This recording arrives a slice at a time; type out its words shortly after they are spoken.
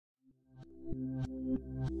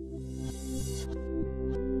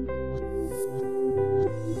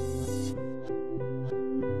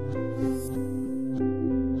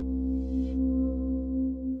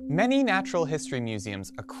Many natural history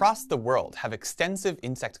museums across the world have extensive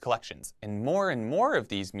insect collections, and more of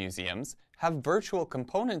these museums have virtual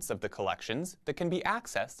components of the collections that can be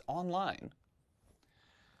accessed online.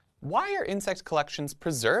 Why are insect collections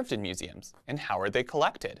preserved in museums, and how are they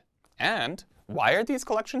collected? And why are these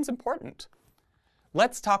collections important?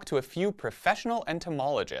 Let's talk to a few professional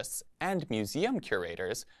entomologists and museum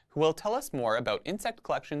curators who will tell us more about insect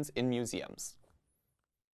collections in museums.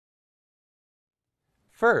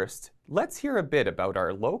 First, let's hear a bit about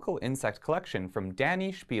our local insect collection from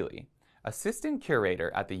Danny Spiele, assistant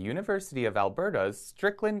curator at the University of Alberta's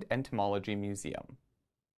Strickland Entomology Museum.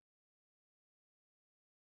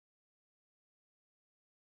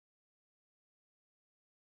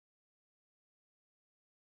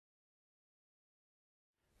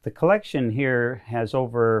 The collection here has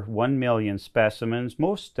over 1 million specimens.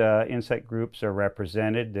 Most insect groups are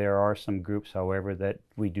represented. There are some groups, however, that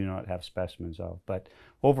we do not have specimens of, but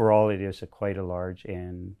overall it is quite a large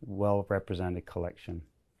and well-represented collection.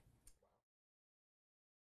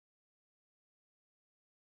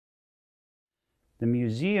 The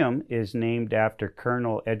museum is named after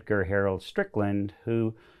Colonel Edgar Harold Strickland,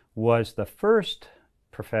 who was the first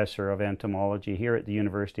professor of entomology here at the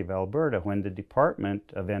University of Alberta when the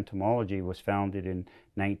Department of Entomology was founded in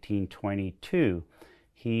 1922.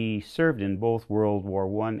 He served in both World War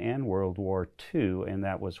I and World War II, and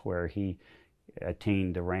that was where he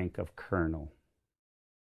attained the rank of colonel.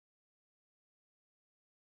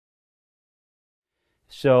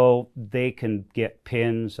 So they can get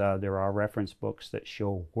pins. There are reference books that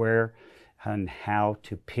show where and how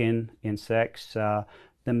to pin insects.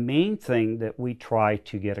 The main thing that we try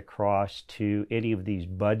to get across to any of these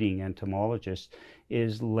budding entomologists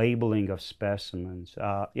is labeling of specimens.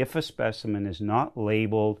 If a specimen is not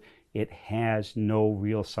labeled, it has no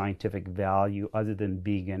real scientific value other than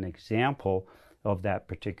being an example of that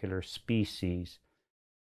particular species.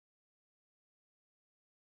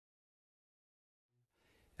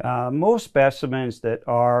 Most specimens that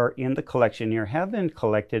are in the collection here have been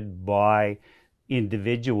collected by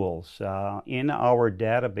individuals. In our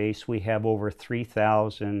database, we have over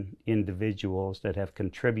 3,000 individuals that have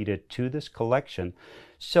contributed to this collection.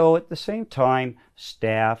 So at the same time,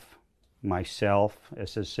 staff, myself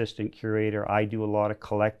as assistant curator, I do a lot of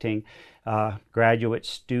collecting. Graduate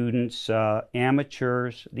students,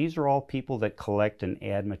 amateurs, these are all people that collect and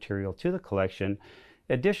add material to the collection.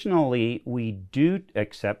 Additionally, we do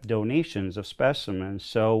accept donations of specimens.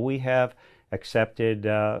 So we have accepted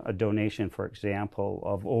a donation, for example,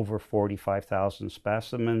 of over 45,000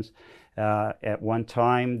 specimens. At one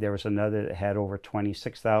time, there was another that had over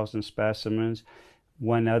 26,000 specimens.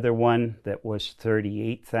 One other one that was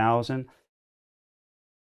 38,000.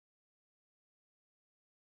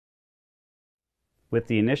 With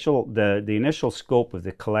the initial scope of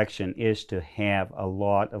the collection is to have a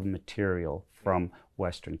lot of material from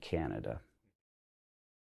Western Canada.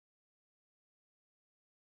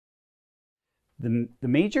 The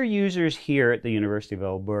major users here at the University of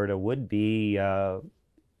Alberta would be the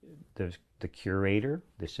curator,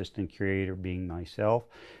 the assistant curator being myself,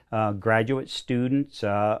 graduate students,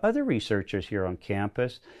 other researchers here on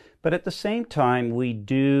campus. But at the same time, we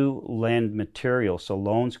do lend material. So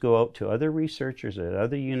loans go out to other researchers at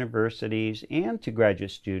other universities and to graduate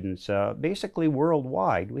students, basically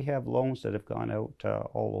worldwide. We have loans that have gone out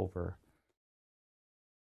all over.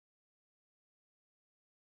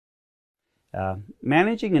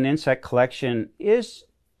 Managing an insect collection is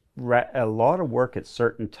a lot of work at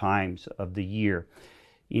certain times of the year.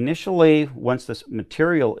 Initially, once this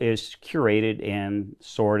material is curated and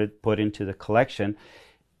sorted, put into the collection,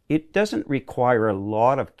 it doesn't require a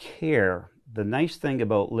lot of care. The nice thing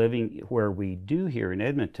about living where we do here in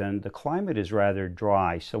Edmonton, the climate is rather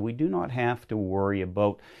dry, so we do not have to worry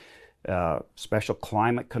about special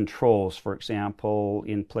climate controls. For example,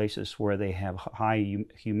 in places where they have high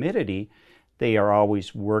humidity, they are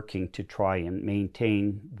always working to try and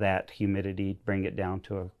maintain that humidity, bring it down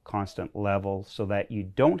to a constant level so that you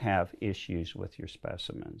don't have issues with your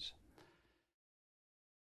specimens.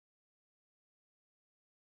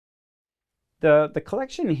 The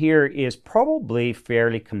collection here is probably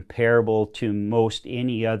fairly comparable to most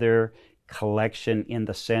any other collection in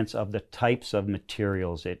the sense of the types of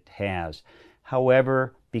materials it has.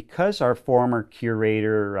 However, because our former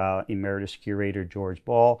curator, emeritus curator George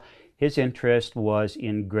Ball, his interest was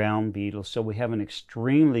in ground beetles, so we have an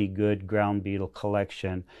extremely good ground beetle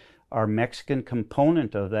collection. Our Mexican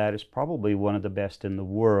component of that is probably one of the best in the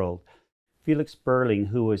world. Felix Berling,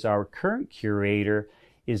 who is our current curator,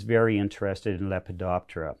 is very interested in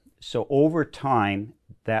Lepidoptera. So over time,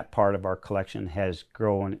 that part of our collection has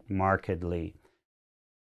grown markedly.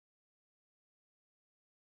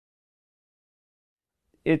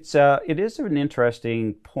 It is an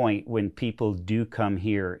interesting point when people do come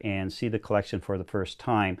here and see the collection for the first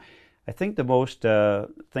time. I think the most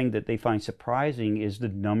thing that they find surprising is the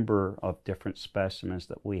number of different specimens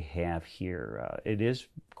that we have here. It is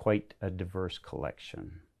quite a diverse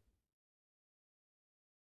collection.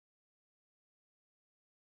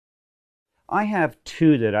 I have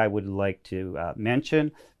two that I would like to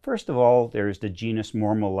mention. First of all, there's the genus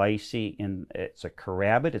Morphology, and it's a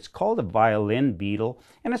carabid. It's called a violin beetle,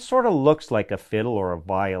 and it sort of looks like a fiddle or a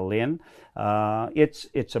violin.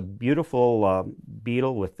 It's a beautiful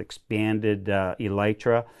beetle with expanded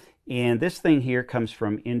elytra, and this thing here comes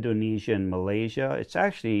from Indonesia and Malaysia. It's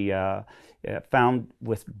actually found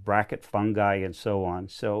with bracket fungi and so on.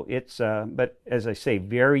 So it's, but as I say,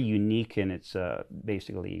 very unique in its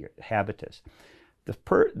basically habitus.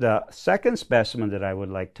 The second specimen that I would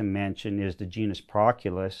like to mention is the genus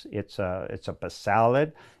Proculus. It's a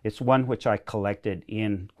basalid. It's one which I collected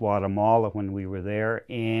in Guatemala when we were there,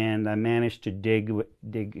 and I managed to dig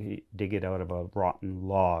it out of a rotten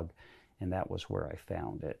log, and that was where I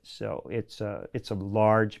found it. So it's a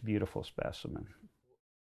large, beautiful specimen.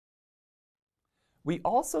 We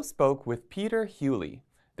also spoke with Peter Hewley,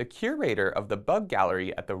 the curator of the Bug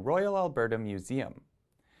Gallery at the Royal Alberta Museum.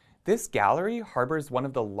 This gallery harbors one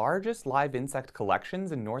of the largest live insect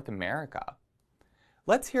collections in North America.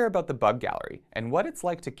 Let's hear about the Bug Gallery and what it's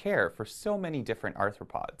like to care for so many different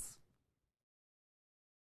arthropods.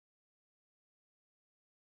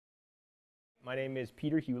 My name is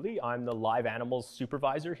Peter Hewley. I'm the live animals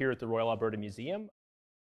supervisor here at the Royal Alberta Museum.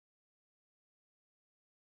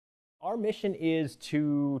 Our mission is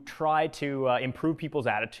to try to improve people's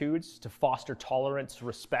attitudes, to foster tolerance,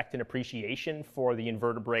 respect, and appreciation for the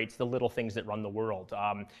invertebrates, the little things that run the world.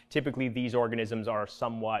 Typically, these organisms are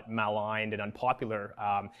somewhat maligned and unpopular,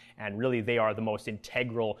 and really they are the most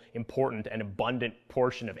integral, important, and abundant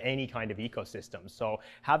portion of any kind of ecosystem. So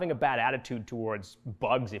having a bad attitude towards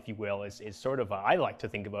bugs, if you will, is sort of, I like to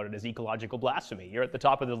think about it as ecological blasphemy. You're at the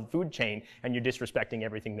top of the food chain, and you're disrespecting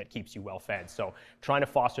everything that keeps you well fed. So trying to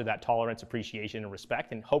foster that tolerance, appreciation, and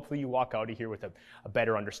respect, and hopefully you walk out of here with a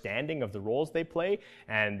better understanding of the roles they play,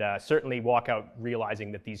 and certainly walk out realizing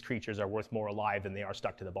that these creatures are worth more alive than they are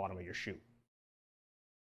stuck to the bottom of your shoe.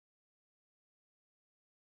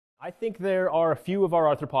 I think there are a few of our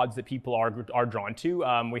arthropods that people are drawn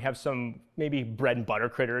to. We have some maybe bread and butter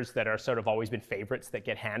critters that are sort of always been favorites that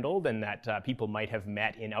get handled and that people might have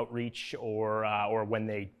met in outreach or when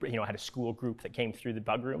they had a school group that came through the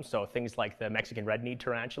bug room. So things like the Mexican red-kneed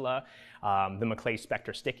tarantula, the Maclay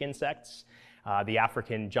spectre stick insects, the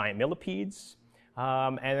African giant millipedes.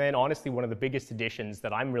 And then honestly, one of the biggest additions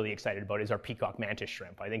that I'm really excited about is our peacock mantis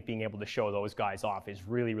shrimp. I think being able to show those guys off is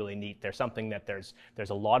really, really neat. There's something that there's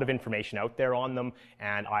a lot of information out there on them,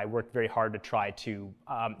 and I worked very hard to try to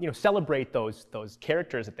celebrate those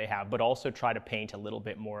characters that they have, but also try to paint a little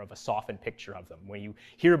bit more of a softened picture of them. When you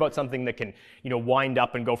hear about something that can wind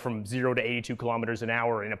up and go from 0 to 82 kilometers an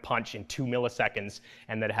hour in a punch in 2 milliseconds,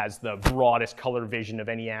 and that has the broadest color vision of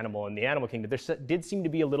any animal in the animal kingdom, there did seem to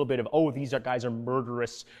be a little bit of, oh, these guys are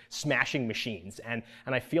murderous smashing machines, and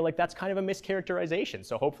I feel like that's kind of a mischaracterization.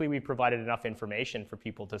 So hopefully we provided enough information for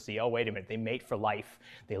people to see, oh, wait a minute, they mate for life,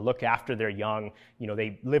 they look after their young,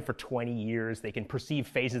 they live for 20 years, they can perceive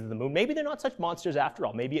phases of the moon. Maybe they're not such monsters after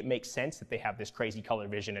all. Maybe it makes sense that they have this crazy color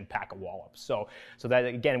vision and pack a wallop. So that,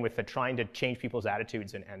 again, with trying to change people's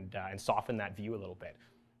attitudes and soften that view a little bit.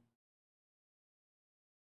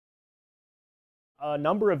 A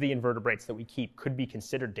number of the invertebrates that we keep could be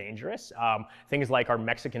considered dangerous. Things like our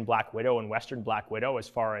Mexican black widow and western black widow, as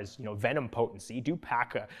far as venom potency, do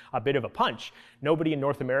pack a bit of a punch. Nobody in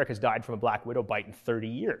North America has died from a black widow bite in 30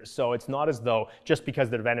 years. So it's not as though just because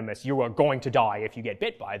they're venomous, you are going to die if you get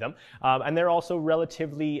bit by them. And they're also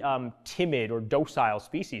relatively timid or docile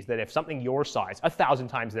species that if something your size, 1,000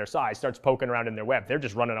 times their size, starts poking around in their web, they're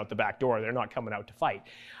just running out the back door. They're not coming out to fight.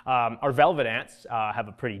 Our velvet ants have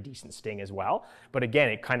a pretty decent sting as well. But again,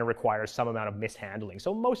 it kind of requires some amount of mishandling.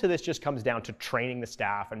 So most of this just comes down to training the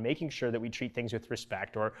staff and making sure that we treat things with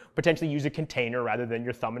respect, or potentially use a container rather than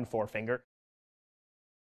your thumb and forefinger.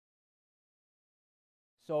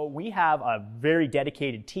 So we have a very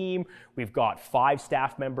dedicated team. We've got 5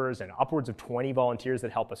 staff members and upwards of 20 volunteers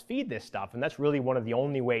that help us feed this stuff. And that's really one of the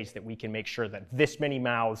only ways that we can make sure that this many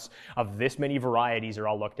mouths of this many varieties are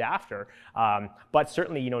all looked after. But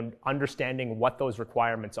certainly, understanding what those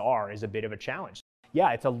requirements are is a bit of a challenge.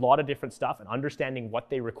 Yeah, it's a lot of different stuff, and understanding what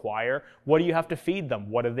they require. What do you have to feed them?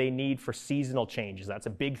 What do they need for seasonal changes? That's a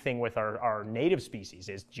big thing with our native species,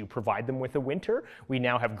 is do you provide them with a winter? We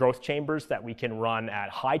now have growth chambers that we can run at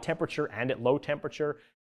high temperature and at low temperature.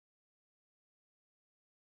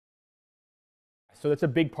 So that's a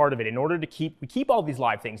big part of it. In order to we keep all these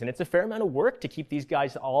live things, and it's a fair amount of work to keep these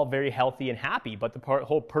guys all very healthy and happy, but the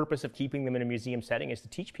whole purpose of keeping them in a museum setting is to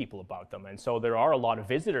teach people about them. And so there are a lot of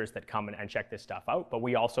visitors that come and check this stuff out, but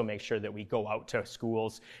we also make sure that we go out to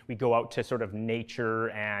schools, we go out to sort of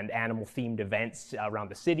nature and animal-themed events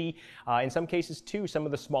around the city. In some cases, too, some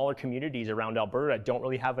of the smaller communities around Alberta don't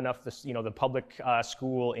really have enough, the public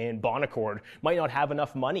school in Bonaccord might not have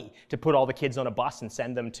enough money to put all the kids on a bus and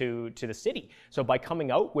send them to the city. So by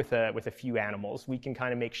coming out with a few animals, we can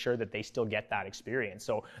kind of make sure that they still get that experience.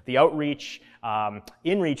 So the outreach,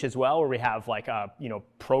 in-reach as well, where we have like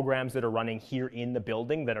programs that are running here in the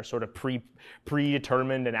building that are sort of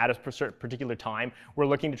predetermined and at a particular time. We're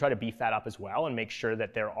looking to try to beef that up as well and make sure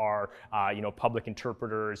that there are public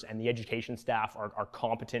interpreters and the education staff are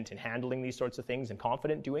competent in handling these sorts of things and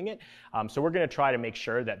confident doing it. So we're going to try to make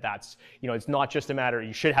sure that that's it's not just a matter,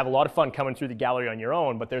 you should have a lot of fun coming through the gallery on your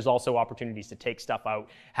own, but there's also opportunities to take stuff out,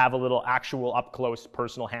 have a little actual up-close,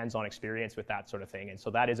 personal, hands-on experience with that sort of thing. And so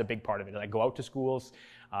that is a big part of it. I go out to schools,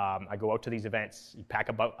 I go out to these events, you pack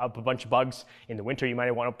up a bunch of bugs. In the winter, you might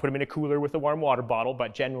want to put them in a cooler with a warm water bottle,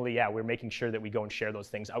 but generally, yeah, we're making sure that we go and share those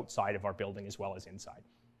things outside of our building as well as inside.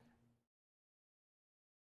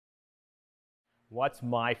 What's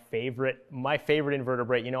my favorite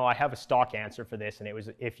invertebrate? I have a stock answer for this, and it was,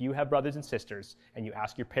 if you have brothers and sisters and you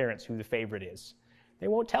ask your parents who the favorite is, they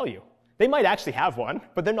won't tell you. They might actually have one,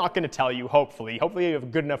 but they're not going to tell you, hopefully. Hopefully you have a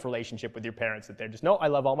good enough relationship with your parents that they're just, no, I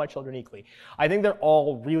love all my children equally. I think they're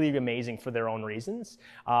all really amazing for their own reasons.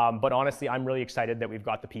 But honestly, I'm really excited that we've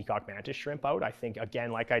got the peacock mantis shrimp out. I think,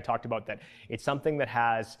 again, like I talked about, that it's something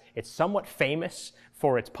that it's somewhat famous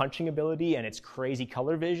for its punching ability and its crazy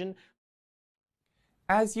color vision.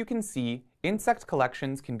 As you can see, insect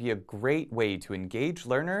collections can be a great way to engage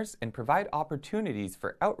learners and provide opportunities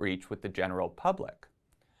for outreach with the general public.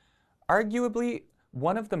 Arguably,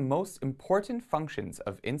 one of the most important functions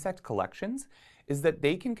of insect collections is that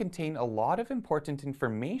they can contain a lot of important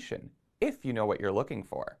information if you know what you're looking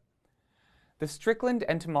for. The Strickland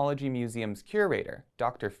Entomology Museum's curator,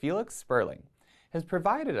 Dr. Felix Sperling, has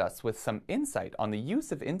provided us with some insight on the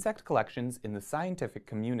use of insect collections in the scientific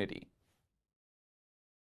community.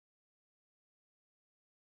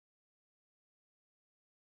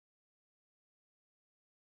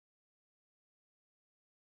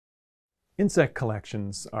 Insect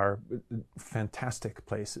collections are fantastic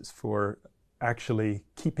places for actually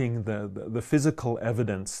keeping the physical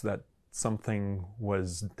evidence that something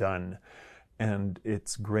was done. And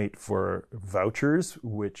it's great for vouchers,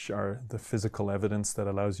 which are the physical evidence that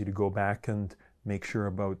allows you to go back and make sure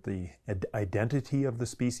about the identity of the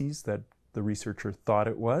species that the researcher thought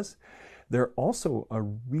it was. They're also a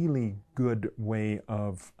really good way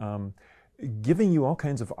of giving you all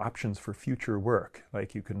kinds of options for future work.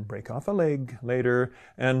 Like you can break off a leg later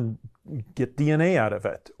and get DNA out of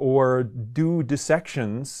it, or do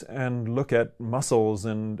dissections and look at muscles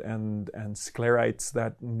and sclerites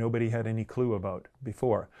that nobody had any clue about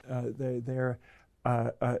before. They're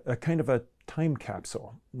a kind of a time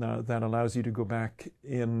capsule that allows you to go back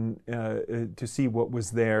in to see what was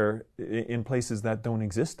there in places that don't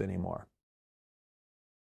exist anymore.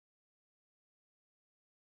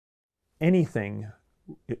 Anything,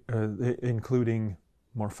 including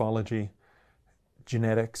morphology,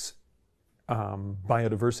 genetics,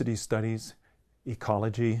 biodiversity studies,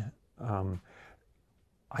 ecology.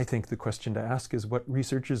 I think the question to ask is, what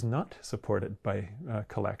research is not supported by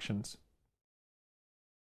collections?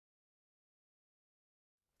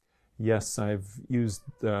 Yes, I've used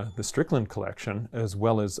the Strickland collection as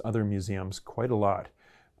well as other museums quite a lot.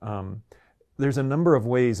 There's a number of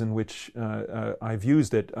ways in which I've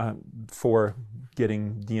used it for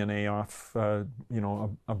getting DNA off,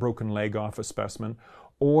 a broken leg off a specimen,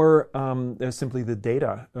 or simply the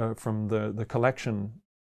data from the collection.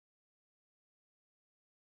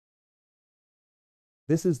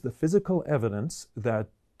 This is the physical evidence that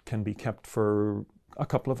can be kept for a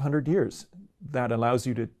couple of 100 years. That allows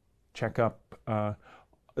you to check up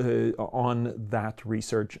on that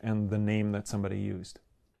research and the name that somebody used.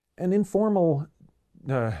 An informal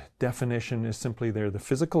definition is simply the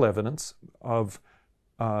physical evidence of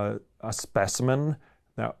a specimen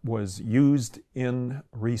that was used in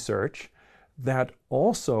research that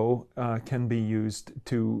also can be used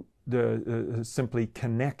to simply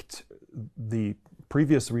connect the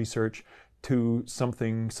previous research to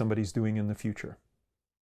something somebody's doing in the future.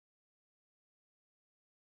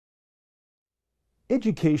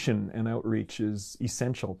 Education and outreach is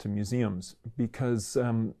essential to museums because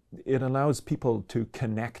it allows people to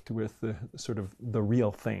connect with the real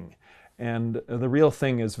thing. And the real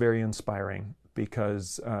thing is very inspiring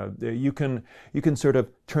because you can sort of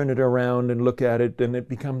turn it around and look at it, and it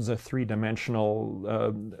becomes a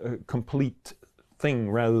three-dimensional complete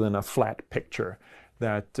thing rather than a flat picture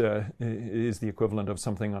that is the equivalent of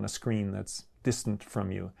something on a screen that's distant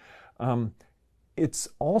from you. It's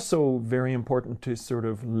also very important to sort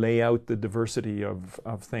of lay out the diversity of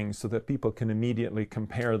things so that people can immediately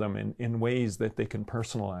compare them in ways that they can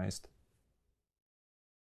personalize.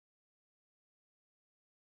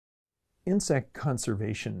 Insect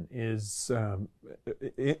conservation is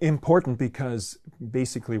important because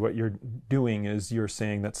basically what you're doing is you're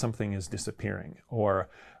saying that something is disappearing or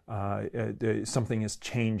something is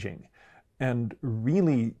changing. And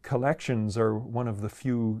really, collections are one of the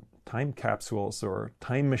few time capsules or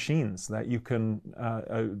time machines that you can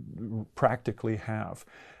practically have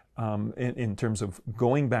in terms of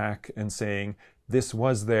going back and saying, this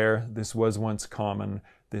was there, this was once common,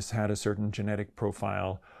 this had a certain genetic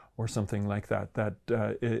profile, or something like that,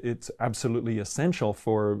 it's absolutely essential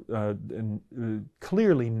for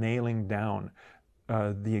clearly nailing down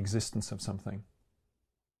the existence of something.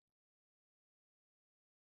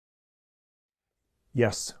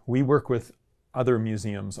 Yes, we work with other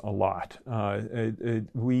museums a lot.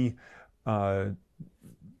 We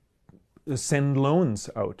send loans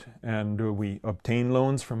out, and we obtain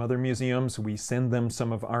loans from other museums. We send them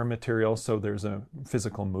some of our material, so there's a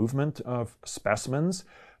physical movement of specimens.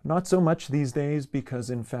 Not so much these days, because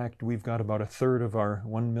in fact we've got about a third of our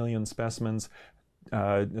 1 million specimens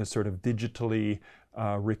sort of digitally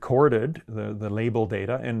recorded, the label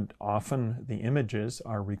data, and often the images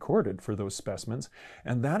are recorded for those specimens.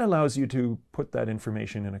 And that allows you to put that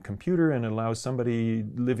information in a computer and allows somebody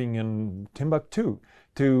living in Timbuktu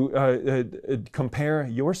to compare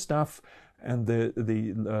your stuff and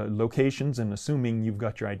the locations, and assuming you've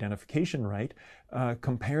got your identification right,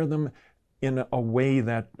 compare them in a way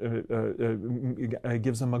that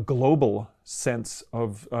gives them a global sense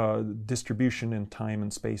of distribution in time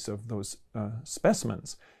and space of those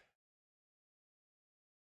specimens.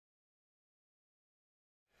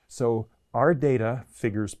 So our data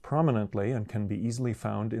figures prominently and can be easily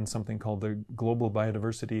found in something called the Global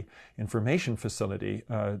Biodiversity Information Facility,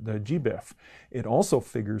 the GBIF. It also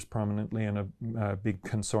figures prominently in a big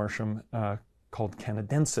consortium called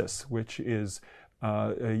Canadensis, which is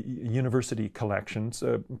university collections,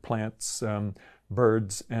 plants,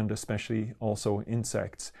 birds, and especially also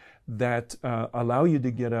insects, that allow you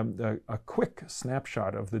to get a quick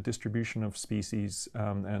snapshot of the distribution of species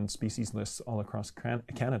and species lists all across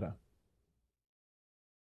Canada.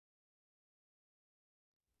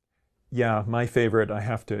 Yeah, my favorite, I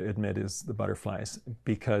have to admit, is the butterflies,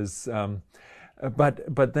 because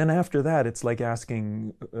but then after that, it's like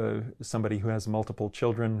asking somebody who has multiple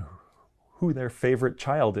children who their favorite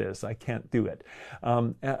child is. I can't do it.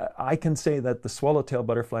 I can say that the swallowtail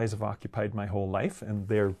butterflies have occupied my whole life, and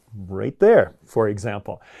they're right there, for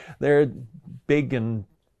example. They're big and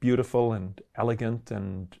beautiful and elegant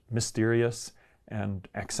and mysterious and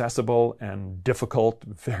accessible and difficult,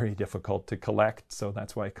 very difficult to collect, so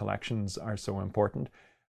that's why collections are so important.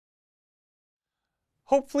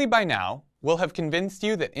 Hopefully by now, we'll have convinced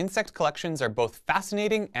you that insect collections are both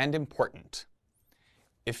fascinating and important.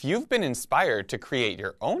 If you've been inspired to create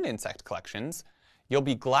your own insect collections, you'll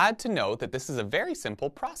be glad to know that this is a very simple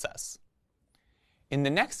process. In the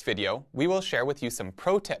next video, we will share with you some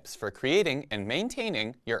pro tips for creating and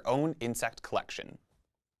maintaining your own insect collection.